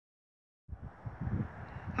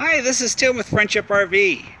Hi, this is Tim with Friendship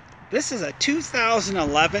RV. This is a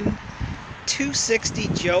 2011 260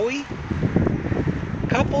 Joey,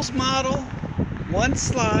 couples model, one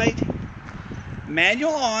slide,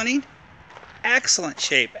 manual awning, excellent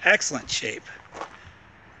shape, excellent shape.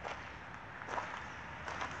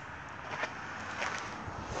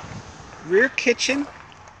 Rear kitchen,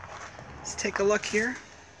 let's take a look here.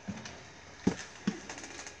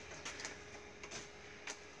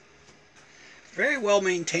 Very well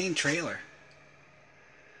maintained trailer.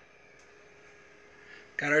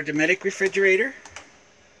 Got our Dometic refrigerator.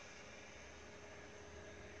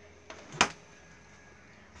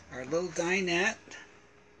 Our little dinette.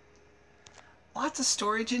 Lots of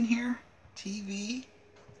storage in here. TV.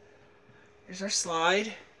 Here's our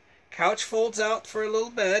slide. Couch folds out for a little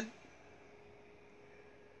bed.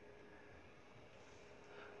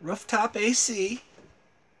 Rooftop AC.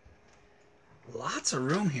 Lots of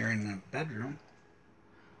room here in the bedroom.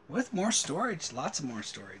 With more storage. Lots of more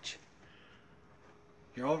storage.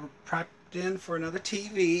 You're all prepped in for another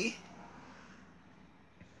TV.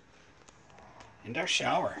 And our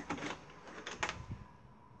shower.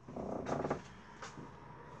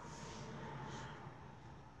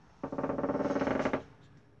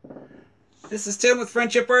 This is Tim with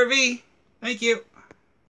Friendship RV. Thank you.